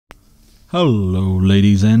Hello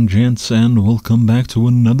ladies and gents, and welcome back to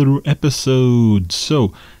another episode.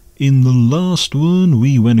 So, in the last one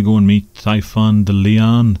we went to go and meet Typhon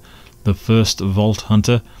Deleon, the first Vault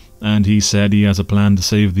Hunter, and he said he has a plan to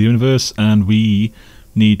save the universe and we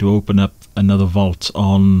need to open up another vault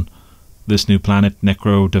on this new planet,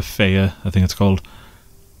 Necrodefea, I think it's called.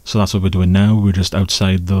 So that's what we're doing now. We're just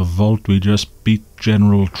outside the vault. We just beat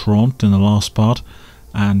General Trant in the last part.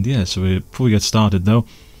 And yeah, so before we get started though,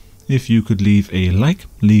 if you could leave a like,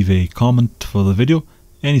 leave a comment for the video,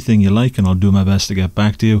 anything you like, and I'll do my best to get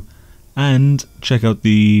back to you. And check out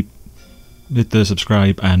hit the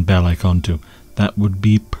subscribe and bell icon too. That would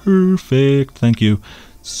be perfect, thank you.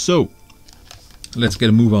 So, let's get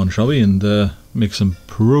a move on, shall we, and make some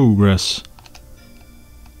progress.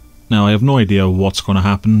 Now, I have no idea what's going to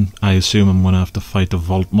happen. I assume I'm going to have to fight a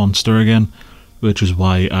vault monster again, which is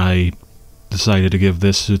why I decided to give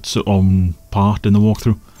this its own part in the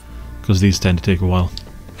walkthrough, because these tend to take a while.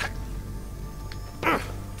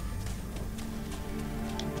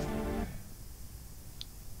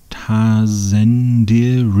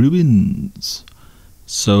 Tazendir Ruins.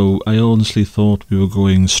 So I honestly thought we were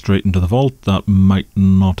going straight into the vault. That might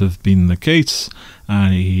not have been the case.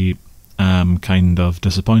 I am kind of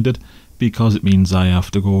disappointed because it means I have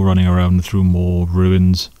to go running around through more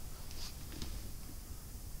ruins.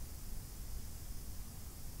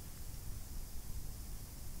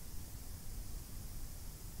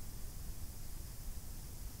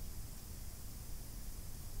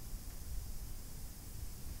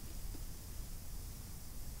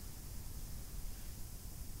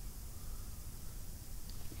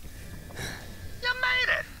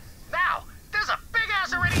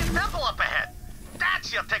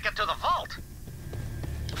 Your ticket to the vault.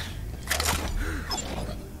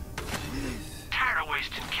 Tired of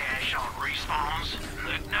wasting cash on respawns?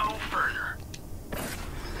 Look no further.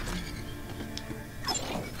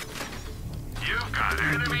 You've got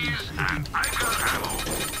enemies and I've got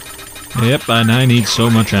ammo. Yep, and I need so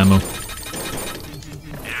much ammo. You know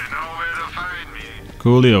where to find me.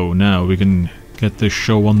 Coolio, now we can get this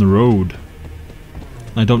show on the road.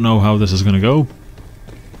 I don't know how this is gonna go,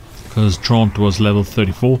 because Trant was level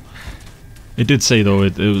 34. It did say though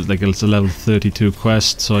it was like it's a level 32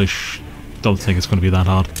 quest, so I don't think it's going to be that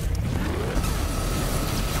hard.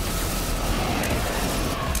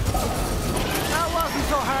 That wasn't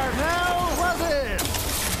so hard now, was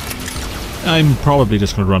it? I'm probably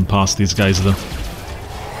just going to run past these guys though.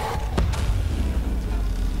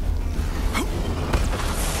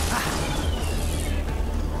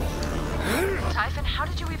 Typhon, how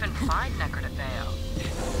did you even find Necrodefea?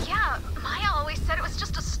 Yeah, Maya always said it was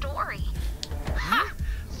just a story. Ha!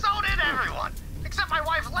 So did everyone, except my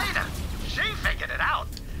wife Leda. She figured it out.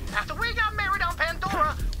 After we got married on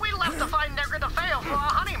Pandora, we left to find Necrodefea for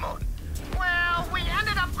our honeymoon. Well, we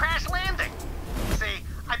ended up crash landing. See,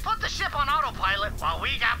 I put the ship on autopilot while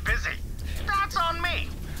we got busy. That's on me.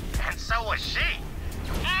 And so was she.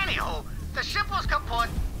 Anywho, the ship was kaput,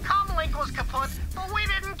 comlink was kaput, but we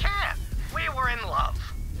didn't care. We were in love.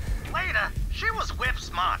 Later, she was whip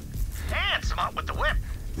smart. And smart with the whip.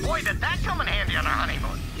 Boy, did that come in handy on our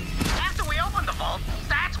honeymoon. After we opened the vault,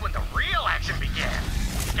 that's when the real action began.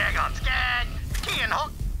 Skag on skag, key and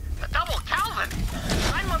hook, the double Calvin.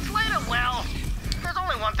 9 months later, well, there's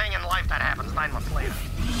only one thing in life that happens 9 months later.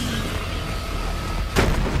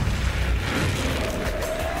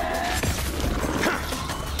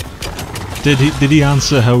 Did he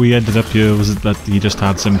answer how he ended up here? Was it that he just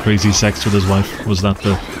had some crazy sex with his wife? Was that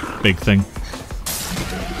the big thing?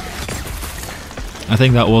 I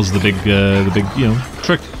think that was the big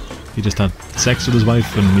trick. He just had sex with his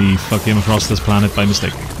wife and we fucked him across this planet by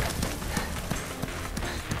mistake.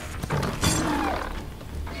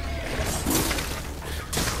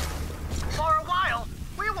 For a while,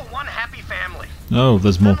 we were one happy family. Oh,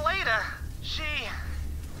 there's more. Then later, she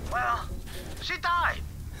died.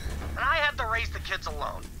 And I had to raise the kids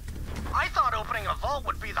alone. I thought opening a vault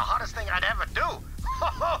would be the hardest thing I'd ever do.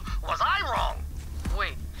 Was I wrong?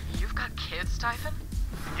 Wait, you've got kids, Typhon?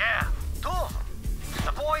 Yeah, 2 of them.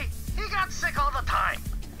 The boy, he got sick all the time.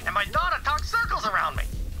 And my daughter talked circles around me.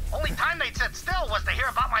 Only time they'd sit still was to hear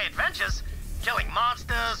about my adventures. Killing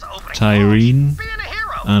monsters, opening Tyrene vaults, being a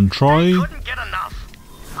hero. and Troy. They couldn't get enough.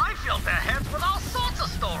 I filled their heads with all sorts of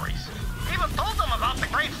stories. Even told them about the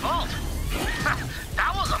Great Vault.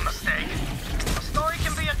 That was a mistake. A story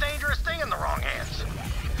can be a dangerous thing in the wrong hands.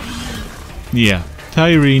 Yeah,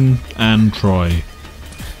 Tyrene and Troy.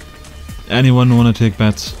 Anyone want to take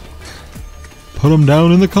bets? Put them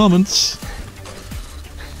down in the comments,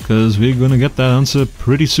 because we're gonna get that answer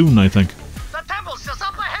pretty soon, I think. The temple's just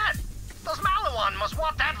up ahead. Those Malawan must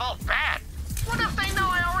want that vault bad.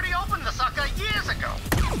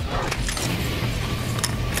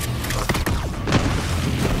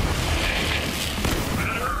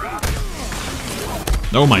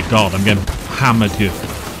 Oh my god, I'm getting hammered here.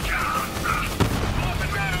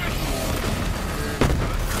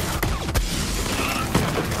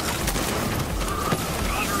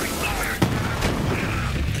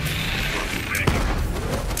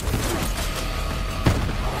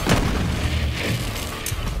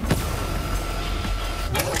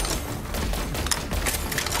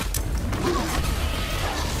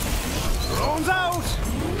 Drones out!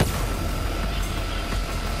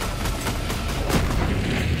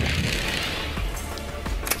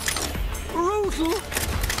 Brutal!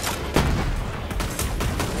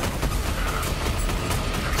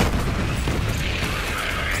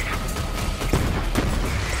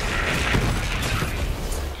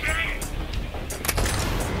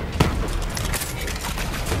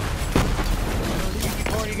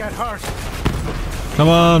 Before you get hurt. Come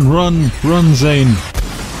on, run! Run, Zane!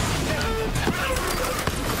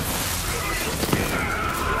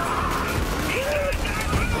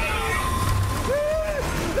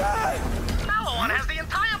 Maliwan has the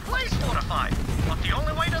entire place fortified, but the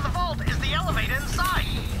only way to the vault is the elevator inside.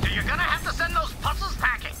 So you're gonna have to send those puzzles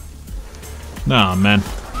packing. Nah, man.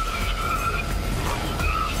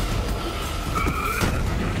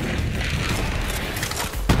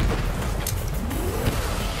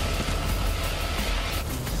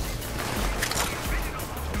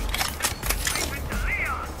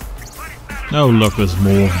 Oh look, there's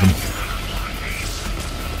more of them.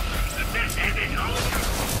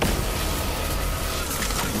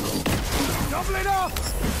 Double it up!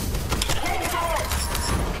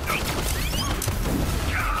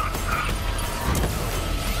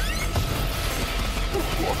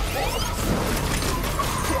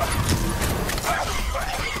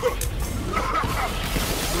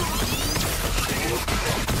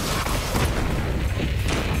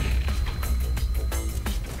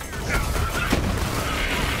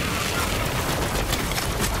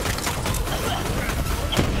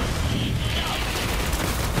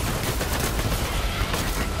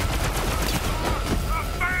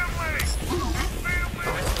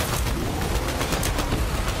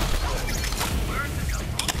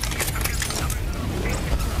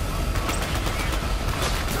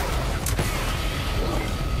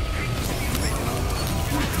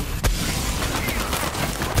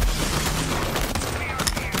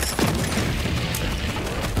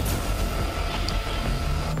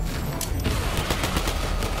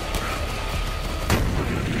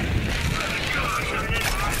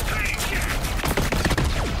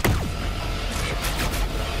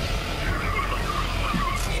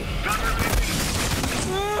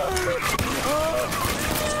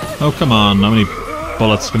 Oh, come on. How many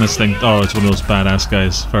bullets can this thing... Oh, it's one of those badass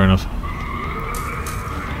guys. Fair enough.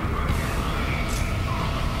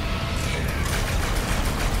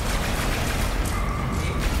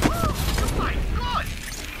 My God!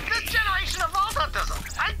 This generation of vault hunters,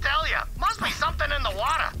 I tell ya, must be something in the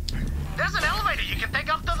water. There's an elevator you can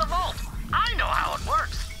take up to the vault. I know how it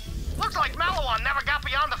works. Looks like Maliwan never got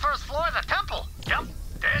beyond the first floor of the temple. Yep,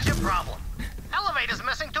 there's your problem. Elevator's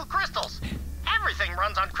missing 2 crystals. Everything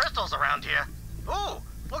runs on crystals around here. Ooh,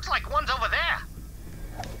 looks like one's over there.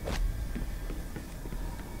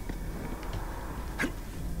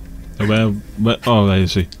 Oh, I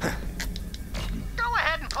see. Go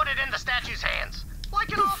ahead and put it in the statue's hands, like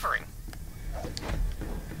an offering.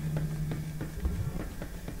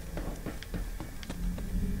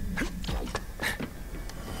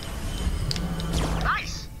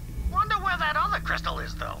 Nice. Wonder where that other crystal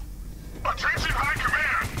is, though. Attention High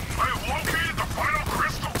Command! I have located the final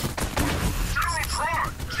crystal! General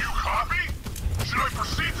Tron, do you copy? Should I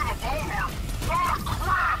proceed to the vault or... Ah,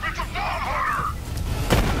 crap! It's a bomb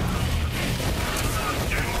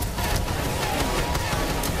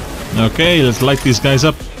hunter! Okay, let's light these guys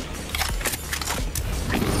up.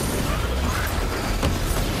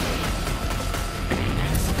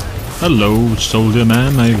 Hello, soldier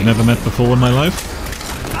man I've never met before in my life.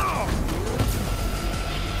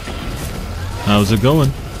 How's it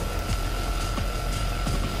going?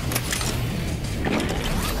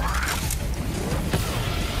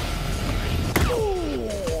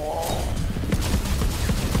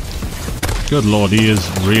 Good lord, he is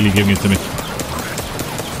really giving it to me.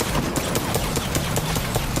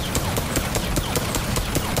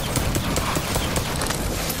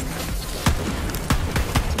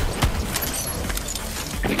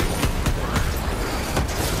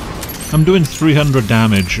 I'm doing 300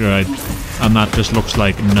 damage, right, and that just looks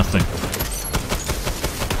like nothing.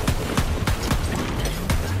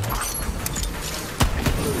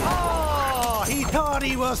 Oh, he thought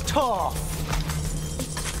he was tough.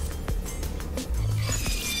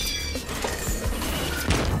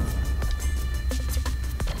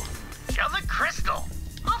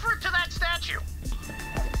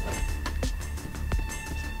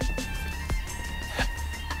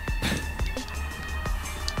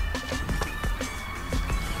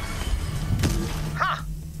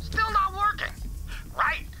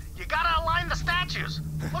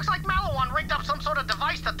 Looks like Malawan rigged up some sort of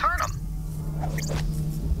device to turn them.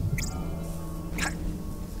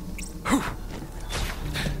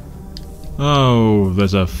 Oh,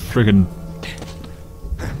 there's a friggin'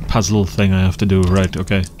 puzzle thing I have to do. Right,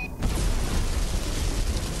 okay.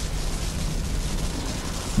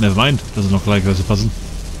 Never mind, doesn't look like there's a puzzle.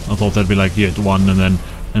 I thought there'd be like, you hit one and then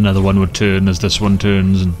another one would turn as this one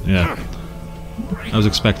turns, and yeah. I was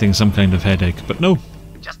expecting some kind of headache, but no.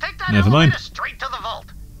 Just take that Never mind. elevator straight to the vault.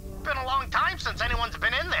 Been a long time since anyone's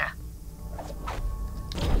been in there.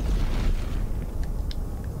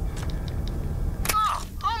 Oh,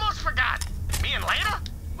 almost forgot. Me and Leda,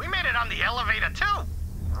 we made it on the elevator too.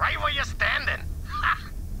 Right where you're standing.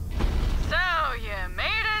 So, you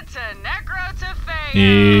made it to Necrotafeo.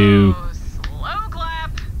 Ew. Slow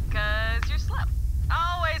clap, cause you're slow.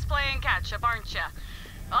 Always playing catch up, aren't ya?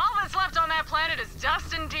 All that's left on that planet is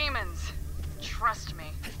dust and demons. Trust me.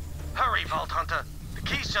 Hurry, Vault Hunter. The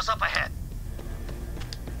key's just up ahead.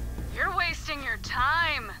 You're wasting your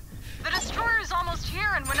time. The destroyer's almost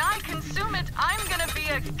here, and when I consume it, I'm gonna be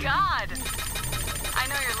a god. I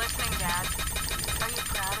know you're listening, Dad. Are you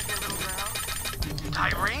proud of your little girl?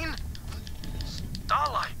 Tyrene?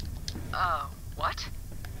 Starlight. Oh, what?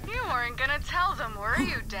 You weren't gonna tell them, were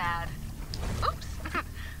you, Dad? Oops.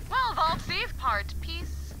 Well, Vault Thief part,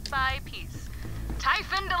 piece by piece.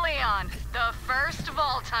 Typhon Deleon, the first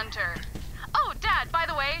Vault Hunter. Oh, Dad, by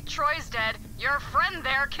the way, Troy's dead. Your friend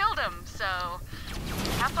there killed him, so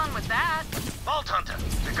have fun with that. Vault Hunter,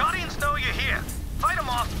 the Guardians know you're here. Fight them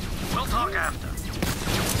off. We'll talk after.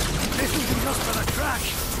 This isn't just for the track.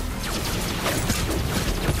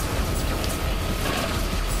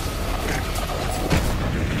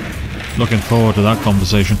 Looking forward to that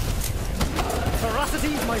conversation.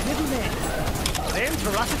 Ferocity's my middle name. Then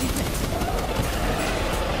ferocity next.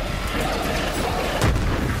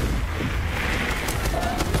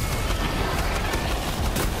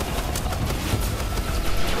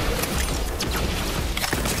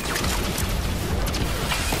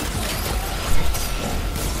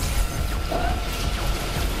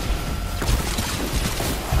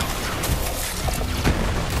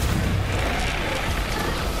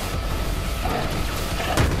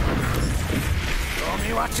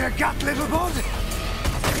 What you got, little bud?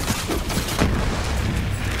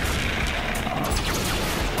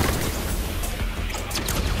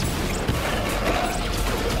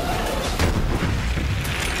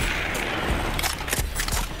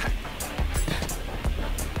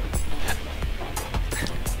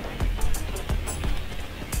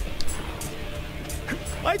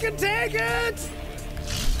 I can take it!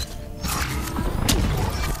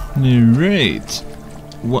 Right.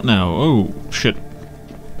 What now? Oh, shit.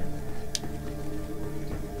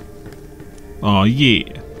 Oh yeah.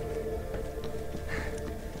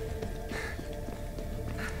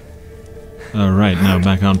 Alright, now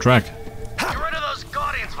back on track. Get rid of those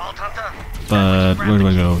Guardians, Vault Hunter. But where do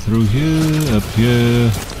I go? Through here? Up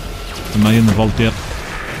here? Am I in the vault yet?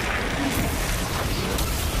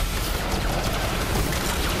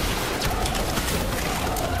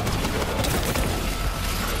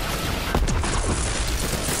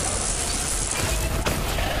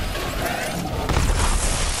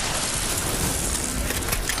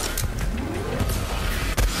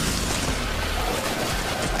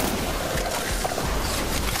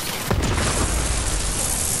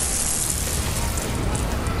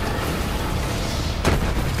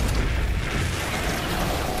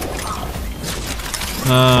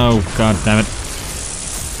 Oh, god damn it.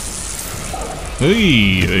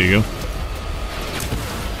 Hey, there you go.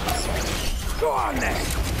 Go on then!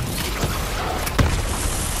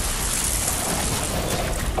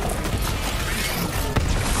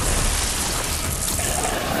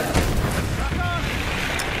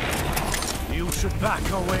 You should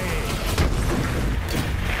back away.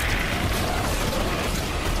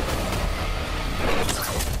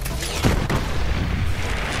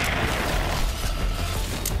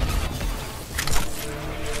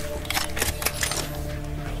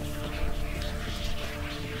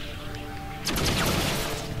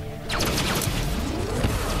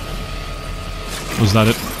 Was that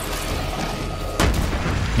it?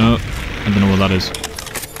 No, I don't know what that is.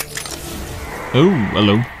 Oh,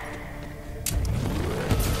 hello.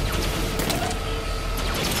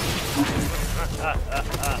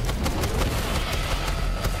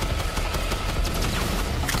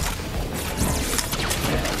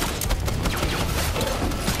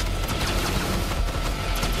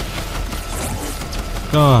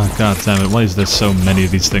 Oh, god damn it, why is there so many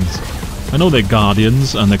of these things? I know they're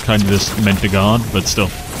guardians and they're kind of just meant to guard, but still.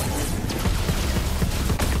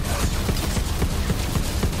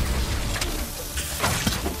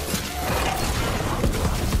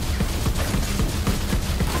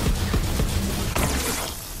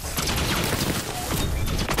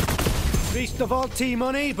 Fish the vault tea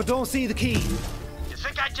money, but don't see the key. You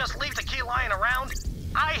think I'd just leave the key lying around?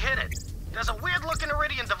 I hid it. There's a weird-looking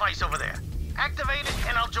Eridian device over there. Activate it,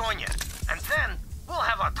 and I'll join you. And then, we'll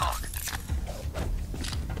have our talk.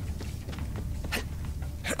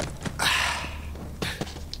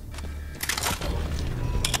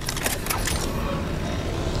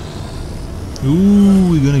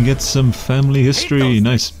 Ooh, we're gonna get some family history.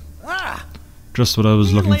 Nice. Ah, Just what I was me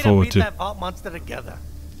and looking Leda forward beat to. that vault monster together.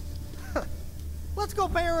 Let's go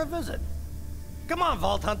pay her a visit. Come on,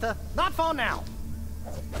 Vault Hunter. Not far now.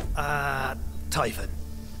 Typhon.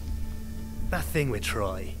 That thing with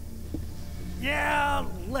Troy. Yeah,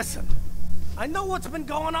 listen. I know what's been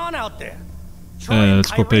going on out there. Troy and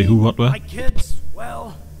Let's go pay who, what, where? My kids,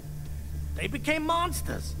 well, they became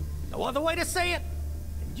monsters. No other way to say it.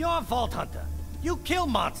 And you're a Vault Hunter. You kill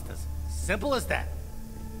monsters. Simple as that.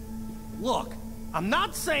 Look, I'm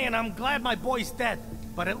not saying I'm glad my boy's dead,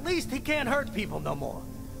 but at least he can't hurt people no more.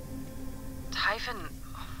 Typhon,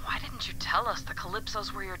 why didn't you tell us the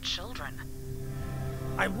Calypsos were your children?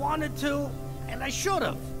 I wanted to, and I should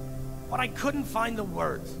have, but I couldn't find the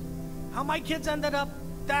words. How my kids ended up,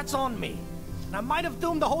 that's on me. And I might have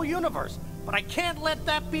doomed the whole universe, but I can't let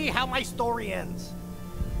that be how my story ends.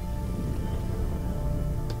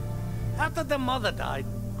 After their mother died,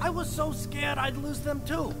 I was so scared I'd lose them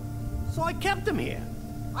too. So I kept them here.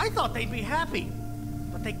 I thought they'd be happy,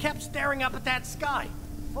 but they kept staring up at that sky,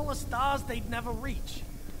 full of stars they'd never reach.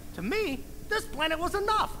 To me, this planet was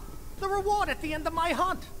enough. The reward at the end of my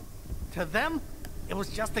hunt. To them, it was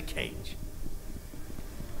just a cage.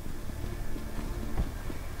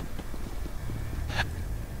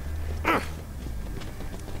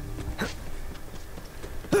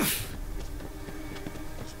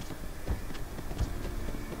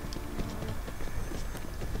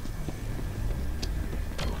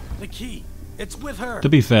 The key. It's with her. To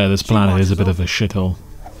be fair, this planet is a bit of a shithole.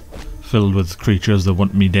 Filled with creatures that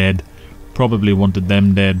want me dead. Probably wanted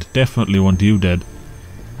them dead. Definitely want you dead.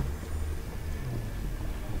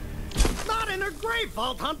 Not in her grave,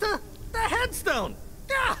 Vault Hunter. The headstone.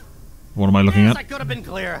 Gah! What am I looking Yes, at? I could have been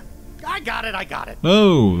clearer. I got it.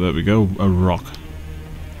 Oh, there we go. A rock.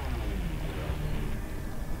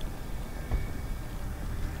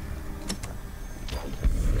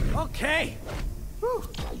 Okay. Whew,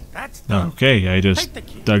 that's done. Okay, I just Take the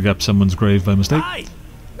key. dug up someone's grave by mistake. Right.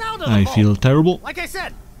 Now to the I vault. feel terrible. Like I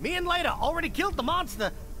said, me and Leda already killed the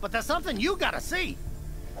monster, but there's something you gotta see.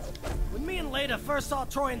 When me and Leda first saw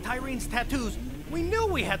Troy and Tyrene's tattoos, we knew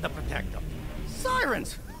we had to protect them.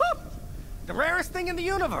 Sirens! Whew! The rarest thing in the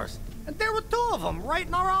universe. And there were 2 of them right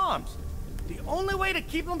in our arms. The only way to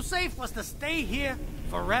keep them safe was to stay here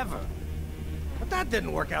forever. But that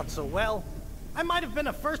didn't work out so well. I might have been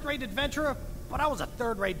a first-rate adventurer, but I was a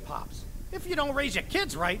third-rate pops. If you don't raise your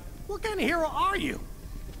kids right, what kind of hero are you?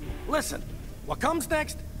 Listen, what comes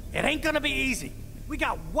next, it ain't gonna be easy. We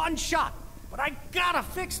got one shot, but I gotta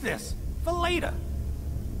fix this for later.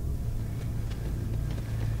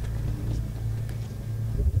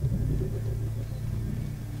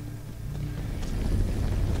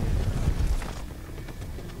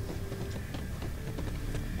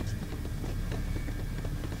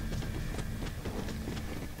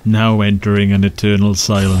 Now entering an eternal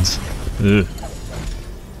silence. Ugh.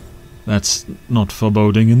 That's not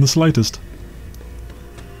foreboding in the slightest.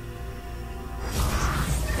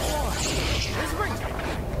 This brings me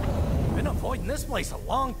back. Been avoiding this place a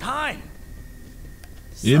long time.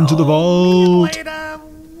 Into the So, vault! me and Leda,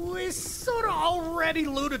 we sort of already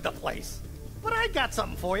looted the place. But I got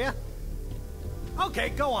something for you. Okay,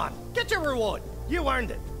 go on. Get your reward. You earned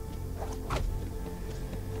it.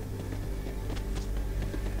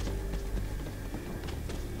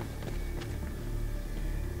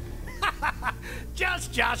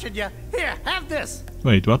 Just joshing you. Here, have this.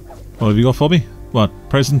 Wait, what? What have you got for me? What,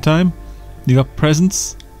 present time? You got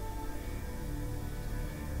presents?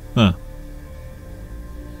 Huh.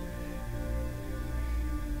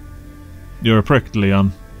 You're a prick,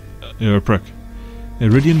 Deleon. You're a prick.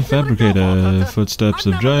 Eridian Fabricator, Footsteps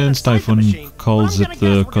of Giants, Typhon calls it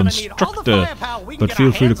the Constructor, but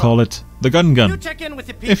feel free to call it the Gun You Gun, check in with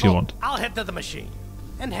your people. if you want. I'll head to the machine.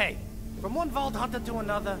 And hey, from one Vault Hunter to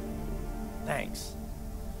another, thanks.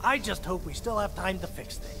 I just hope we still have time to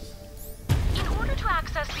fix things. In order to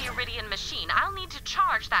access the Eridian machine, I'll need to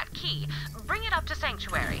charge that key. Bring it up to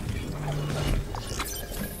Sanctuary.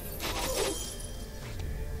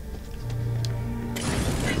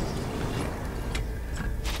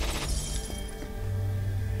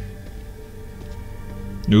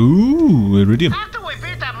 Ooh, Eridium. After we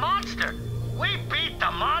beat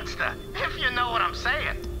the monster, if you know what I'm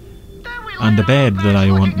saying. Then we and a bed that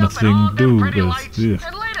I want nothing to do with. Ugh.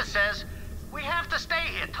 And Leda says, we have to stay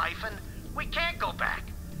here, Typhon. We can't go back.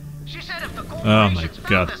 She said if the corporations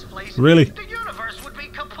found this place, Really? the universe would be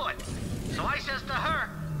kaput. So I says to her,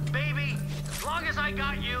 baby, as long as I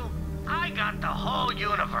got you, I got the whole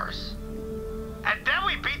universe. And then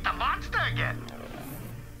we beat the monster again.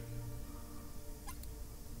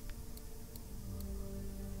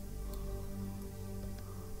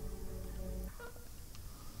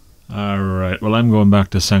 Alright, well I'm going back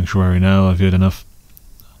to Sanctuary now. I've had enough.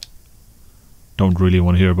 Don't really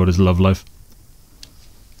want to hear about his love life.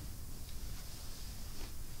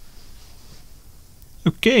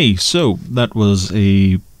 Okay, so that was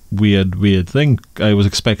a weird thing. I was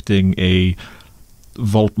expecting a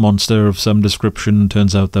vault monster of some description.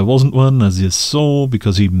 Turns out there wasn't one, as you saw,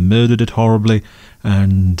 because he murdered it horribly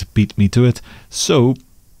and beat me to it. So,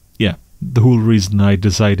 yeah, the whole reason I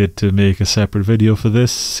decided to make a separate video for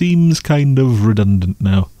this seems kind of redundant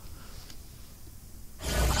now.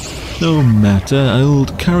 No matter, I'll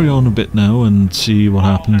carry on a bit now and see what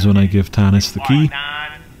happens when I give Tannis the key.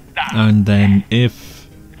 And then if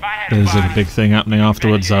there's a big thing happening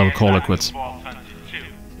afterwards, I'll call it quits.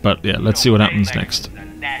 But yeah, let's see what happens next.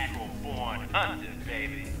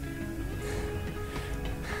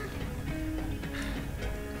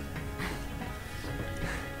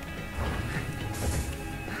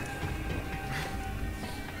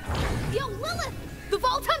 Yo, Lilith! The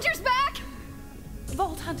Vault Hunter's back!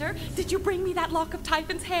 Vault Hunter, did you bring me that lock of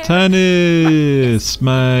Typhon's hair? Tannis,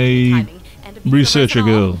 my researcher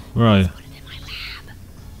girl. Right.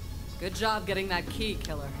 Good job getting that key,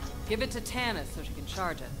 killer. Give it to Tannis so she can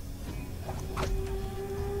charge it.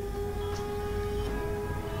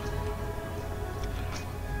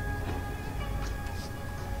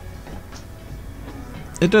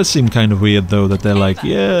 It does seem kind of weird though that they're like,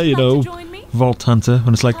 yeah, you know, Vault Hunter,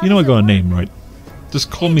 when it's like, you know, I got a name, right? Just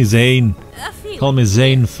call me Zane. Call me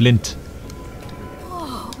Zane Flint.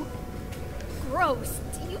 Oh, gross.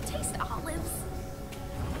 Do you taste olives?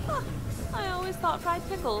 Huh. I always thought fried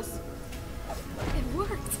pickles. It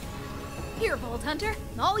worked. Here, Vault Hunter,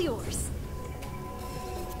 all yours.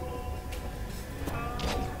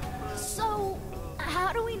 So,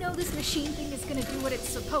 how do we know this machine thing is gonna do what it's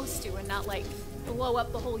supposed to and not, like, blow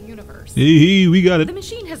up the whole universe? Hey, we got it. The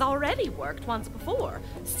machine has already worked once before,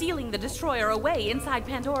 sealing the destroyer away inside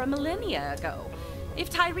Pandora millennia ago. If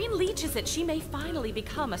Tyreen leeches it, she may finally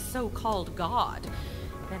become a so-called god.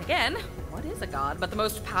 Then again, what is a god but the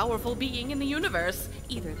most powerful being in the universe?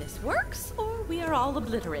 Either this works, or we are all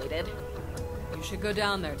obliterated. You should go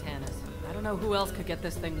down there, Tannis. I don't know who else could get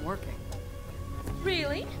this thing working.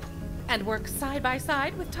 Really? And work side by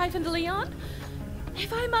side with Typhon Deleon?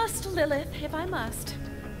 If I must, Lilith, if I must.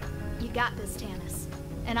 You got this, Tannis.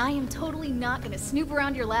 And I am totally not gonna snoop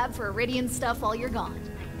around your lab for Eridian stuff while you're gone.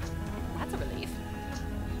 That's a relief.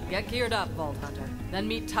 Get geared up, Vault Hunter. Then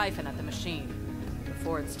meet Typhon at the machine.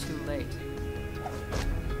 Before it's too late.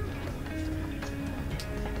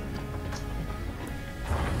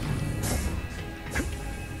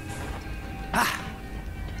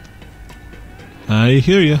 I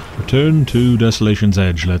hear you. Return to Desolation's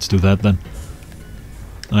Edge. Let's do that then.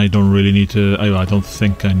 I don't really need to... I don't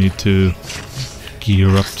think I need to gear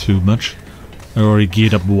up too much. I already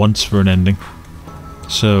geared up once for an ending.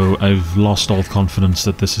 So I've lost all confidence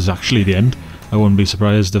that this is actually the end. I wouldn't be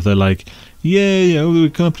surprised if they're like, yeah, we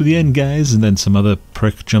come up to the end, guys, and then some other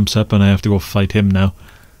prick jumps up and I have to go fight him now.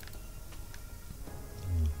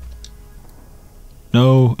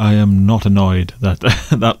 No, I am not annoyed that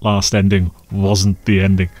that last ending wasn't the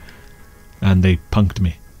ending. And they punked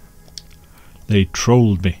me. They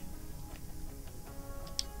trolled me.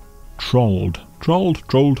 Trolled. Troll.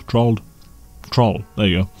 There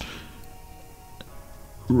you go.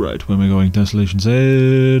 Right, where am I going? Desolation's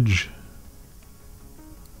Edge.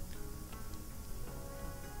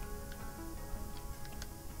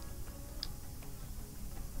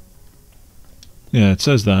 Yeah, it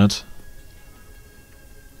says that.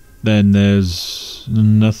 Then there's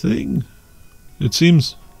nothing, it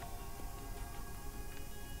seems.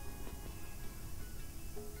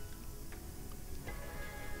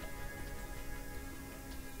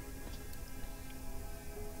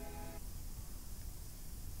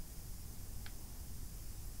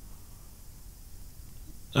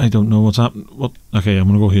 I don't know what's happened. What? Okay, I'm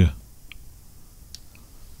gonna go here.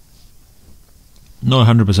 Not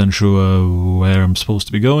 100% sure where I'm supposed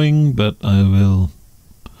to be going, but I will.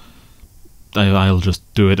 I'll just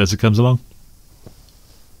do it as it comes along.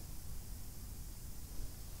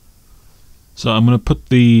 So I'm gonna put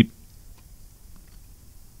the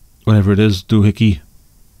whatever it is, doohickey,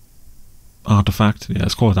 artefact. Yeah,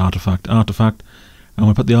 let's call it artefact. Artefact. I'm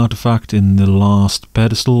going to put the artefact in the last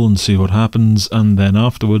pedestal and see what happens, and then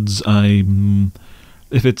afterwards,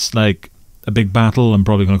 if it's like a big battle, I'm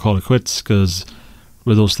probably going to call it quits, because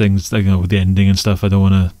with those things, like, you know, with the ending and stuff, I don't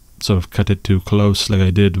want to sort of cut it too close like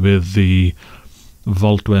I did with the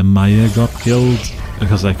vault where Maya got killed,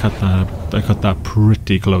 because I cut that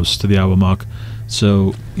pretty close to the hour mark.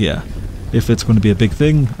 So yeah, if it's going to be a big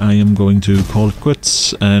thing, I am going to call it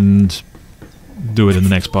quits and do it in the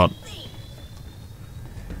next part.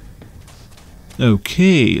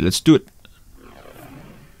 Okay, let's do it.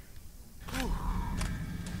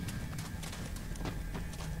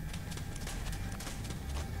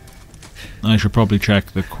 I should probably check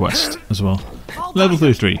the quest as well. Level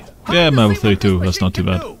 33. Yeah, I'm level 32, that's not too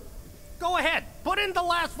bad. Go ahead, put in the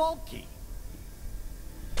last vault key.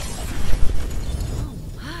 Oh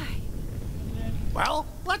my. Well,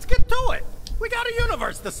 let's get to it. We got a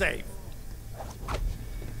universe to save.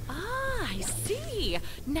 Ah, I see.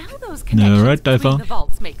 Now those connections right, between the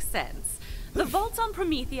vaults make sense. The vaults on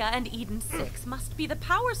Promethea and Eden 6 must be the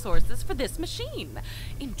power sources for this machine.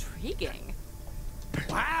 Intriguing.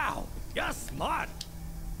 Wow, you're smart.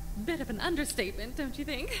 Bit of an understatement, don't you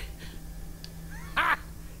think? Ha!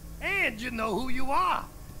 And you know who you are.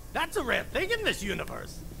 That's a rare thing in this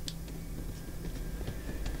universe.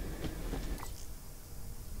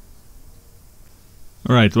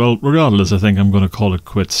 Alright, well, regardless, I think I'm going to call it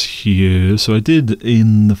quits here. So I did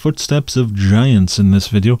In the Footsteps of Giants in this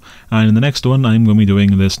video, and in the next one I'm going to be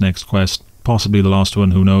doing this next quest, possibly the last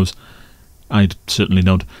one, who knows. I certainly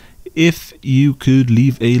don't. If you could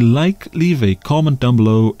leave a like, leave a comment down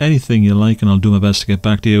below, anything you like, and I'll do my best to get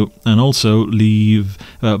back to you. And also leave,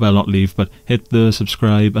 well, not leave, but hit the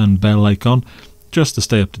subscribe and bell icon, just to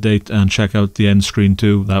stay up to date, and check out the end screen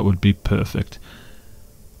too. That would be perfect.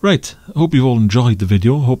 Right, I hope you've all enjoyed the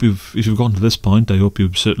video. If you've gotten to this point, I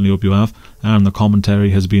certainly hope you have, and the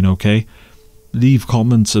commentary has been okay. Leave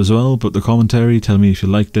comments as well, but the commentary, tell me if you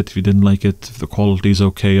liked it, if you didn't like it, if the quality's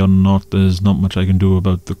okay or not. There's not much I can do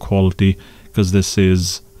about the quality, because this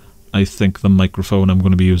is, I think, the microphone I'm going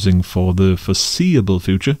to be using for the foreseeable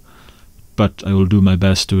future. But I will do my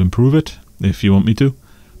best to improve it, if you want me to.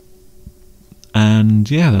 And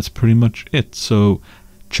yeah, that's pretty much it. So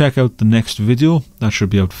check out the next video, that should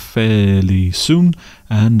be out fairly soon,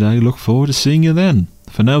 and I look forward to seeing you then.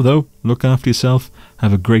 For now though, look after yourself,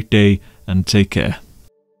 have a great day, and take care.